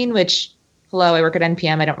machine, which, hello, I work at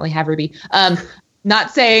NPM. I don't really have Ruby. Not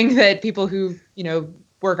saying that people who,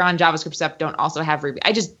 work on JavaScript stuff don't also have Ruby.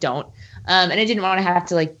 I just don't. And I didn't want to have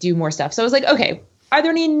to like do more stuff. So I was like, okay, are there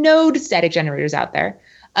any node static generators out there?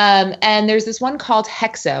 And there's this one called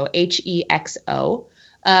Hexo, Hexo.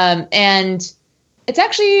 And it's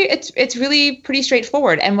actually, it's really pretty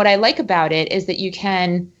straightforward. And what I like about it is that you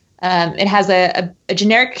can, it has a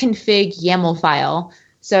generic config YAML file.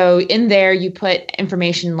 So in there you put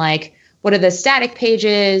information like, what are the static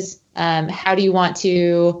pages? How do you want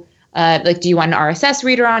to, do you want an RSS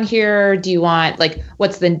reader on here? Do you want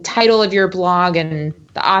what's the title of your blog and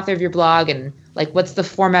the author of your blog, and what's the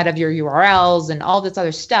format of your URLs and all this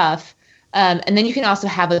other stuff? And then you can also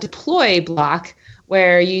have a deploy block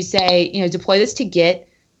where you say, deploy this to Git,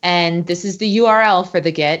 and this is the URL for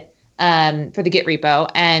the Git repo,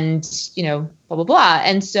 and, blah, blah, blah.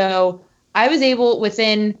 And so I was able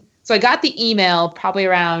so I got the email probably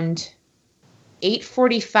around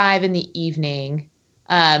 8:45 in the evening.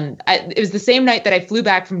 It was the same night that I flew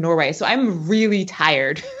back from Norway, so I'm really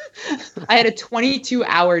tired. I had a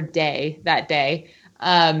 22-hour day that day,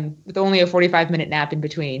 with only a 45-minute nap in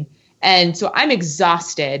between. And so I'm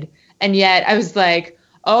exhausted. And yet I was like,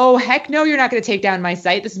 oh, heck no, you're not going to take down my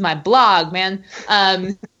site. This is my blog, man.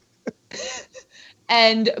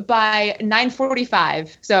 And by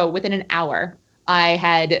 9:45, so within an hour, I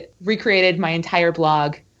had recreated my entire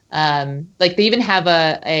blog. They even have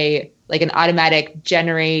an automatic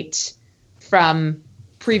generate from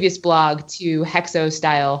previous blog to Hexo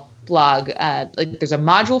style blog. There's a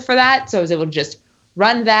module for that. So I was able to just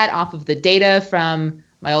run that off of the data from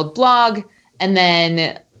my old blog. And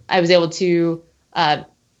then I was able to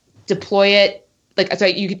deploy it.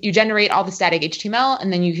 You generate all the static HTML,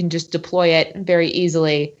 and then you can just deploy it very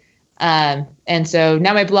easily. And so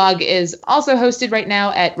now my blog is also hosted right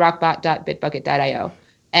now at rockbot.bitbucket.io.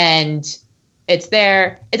 And it's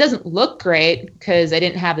there. It doesn't look great because I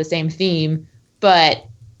didn't have the same theme, but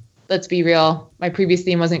let's be real, my previous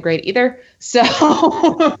theme wasn't great either. So,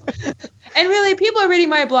 and really, people are reading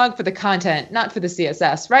my blog for the content, not for the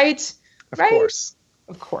CSS, right? Of course.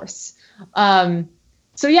 Of course.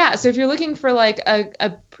 So if you're looking for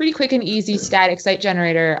a pretty quick and easy static site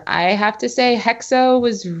generator, I have to say Hexo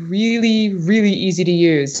was really, really easy to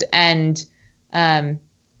use. And I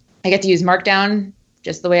get to use Markdown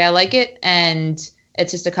just the way I like it. And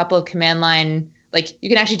it's just a couple of command line like you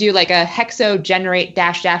can actually do like a hexo generate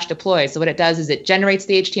 -- deploy. So what it does is it generates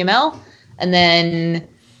the HTML and then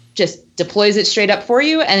just deploys it straight up for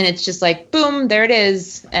you. And it's just like, boom, there it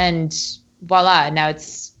is. And voila, now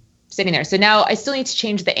it's sitting there. So now I still need to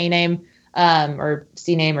change the A name or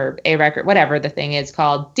C name or A record, whatever the thing is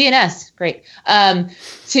called, DNS, great,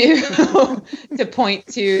 to point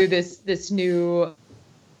to this new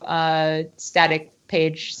static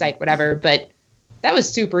page site, whatever. But that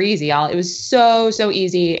was super easy. It was so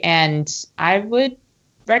easy, and I would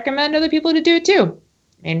recommend other people to do it too.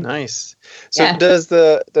 I mean, nice. So does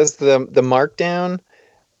the markdown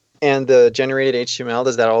and the generated HTML,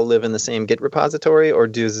 does that all live in the same Git repository, or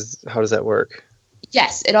how does that work?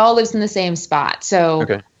 Yes, it all lives in the same spot. So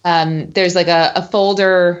there's like a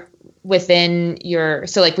folder within your.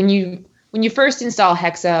 So like when you first install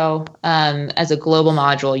Hexo as a global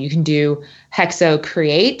module, you can do Hexo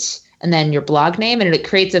create and then your blog name, and it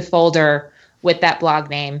creates a folder with that blog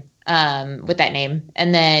name, with that name,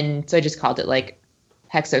 and then so I just called it like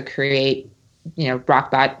Hexo create,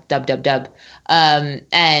 Rockbot dub,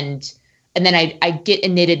 and then I git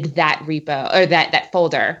initted that repo or that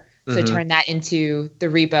folder. So I turned that into the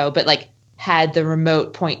repo, but like had the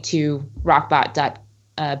remote point to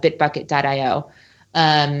rockbot.bitbucket.io.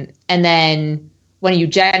 And then when you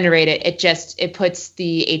generate it, it puts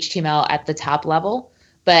the HTML at the top level,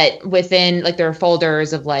 but within like there are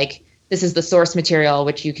folders of like, this is the source material,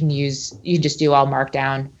 which you can use, you can just do all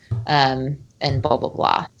markdown, and blah, blah,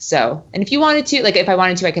 blah. So, and if you wanted to, like, if I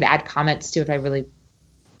wanted to, I could add comments to it if I really,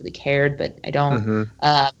 really cared, but I don't.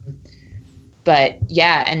 But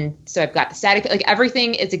yeah, and so I've got the static, like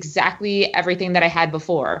everything is exactly everything that I had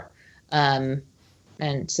before. And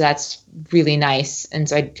so that's really nice. And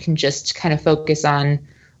so I can just kind of focus on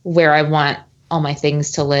where I want all my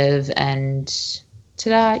things to live, and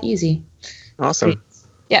ta-da, easy. Awesome. Great.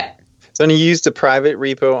 Yeah. So you used a private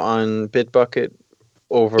repo on Bitbucket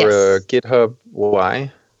over GitHub.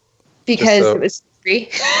 Why? Because it was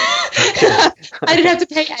free. I didn't have to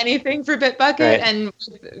pay anything for Bitbucket, and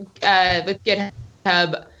with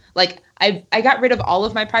GitHub, like I got rid of all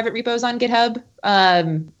of my private repos on GitHub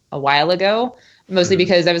a while ago, mostly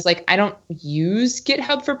because I was like, I don't use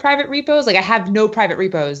GitHub for private repos. Like I have no private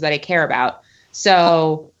repos that I care about.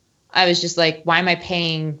 So I was just like, why am I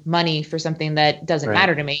paying money for something that doesn't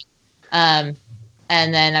matter to me? And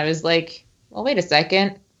then I was like, well, wait a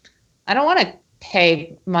second. I don't want to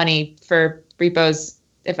pay money for repos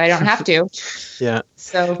if I don't have to. Yeah.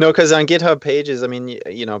 So no, because on GitHub Pages, I mean,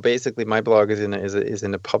 basically my blog is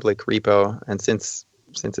in a public repo, and since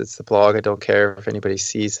it's the blog, I don't care if anybody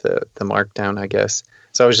sees the markdown, I guess.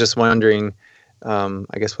 So I was just wondering,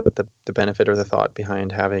 I guess what the benefit or the thought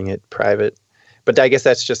behind having it private. But I guess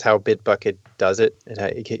that's just how Bitbucket does it.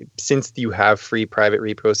 Since you have free private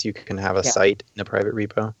repos, you can have a site in a private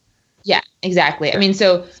repo. Yeah, exactly. Yeah. I mean,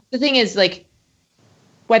 so the thing is, like,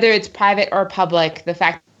 whether it's private or public, the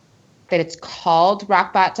fact that it's called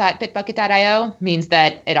rockbot.bitbucket.io means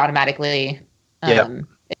that it automatically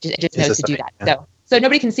it just knows to do that. Yeah. So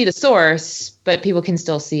nobody can see the source, but people can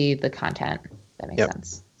still see the content. That makes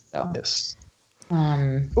sense. So yes.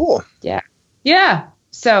 Cool. Yeah. Yeah.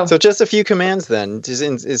 So just a few commands then.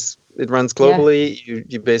 It runs globally. Yeah.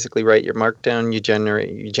 You basically write your markdown, you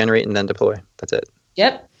generate and then deploy. That's it.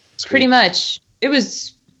 Yep. Sweet. Pretty much. It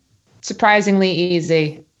was surprisingly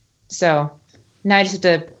easy. So now I just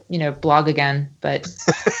have to, blog again, but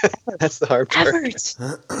that's the hard part.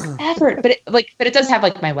 Effort. But it does have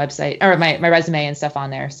like my website or my resume and stuff on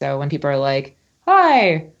there. So when people are like,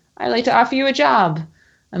 "Hi, I'd like to offer you a job,"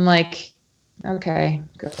 I'm like, okay,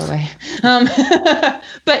 go away.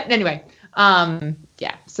 But anyway,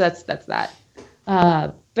 yeah, so that's that.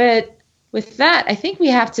 But with that, I think we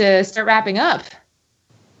have to start wrapping up.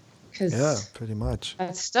 Yeah, pretty much.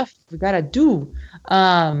 That's stuff we gotta do.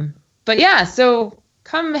 But yeah, so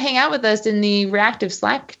come hang out with us in the Reactive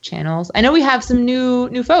Slack channels. I know we have some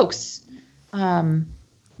new folks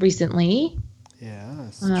recently. Yeah,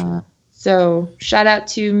 that's true. So shout out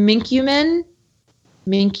to Minky Uman,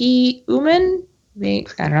 I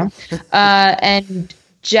don't know, and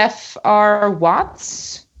Jeff R.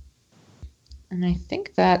 Watts. And I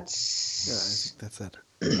think that's it.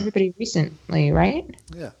 Everybody recently, right?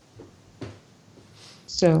 Yeah.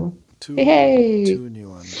 So two new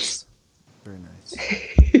ones. Very nice.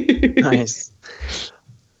 Nice.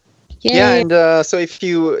 Yeah, and so if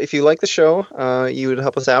you like the show, you would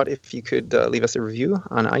help us out if you could leave us a review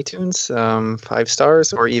on iTunes, 5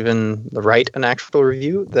 stars, or even write an actual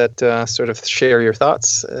review that sort of share your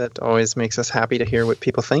thoughts. It always makes us happy to hear what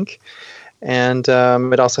people think, and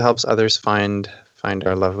it also helps others find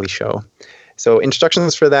our lovely show. So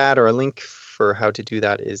instructions for that, or a link for how to do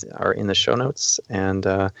that are in the show notes. And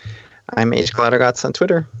I'm H. Glattergots on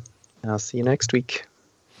Twitter. And I'll see you next week.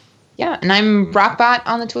 Yeah, and I'm Rockbot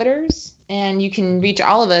on the Twitters. And you can reach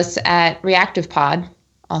all of us at ReactivePod,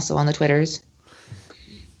 also on the Twitters.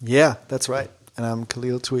 Yeah, that's right. And I'm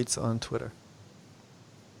Khalil Tweets on Twitter.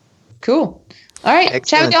 Cool. All right. Excellent.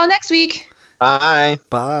 Chat with y'all next week. Bye.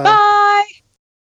 Bye. Bye.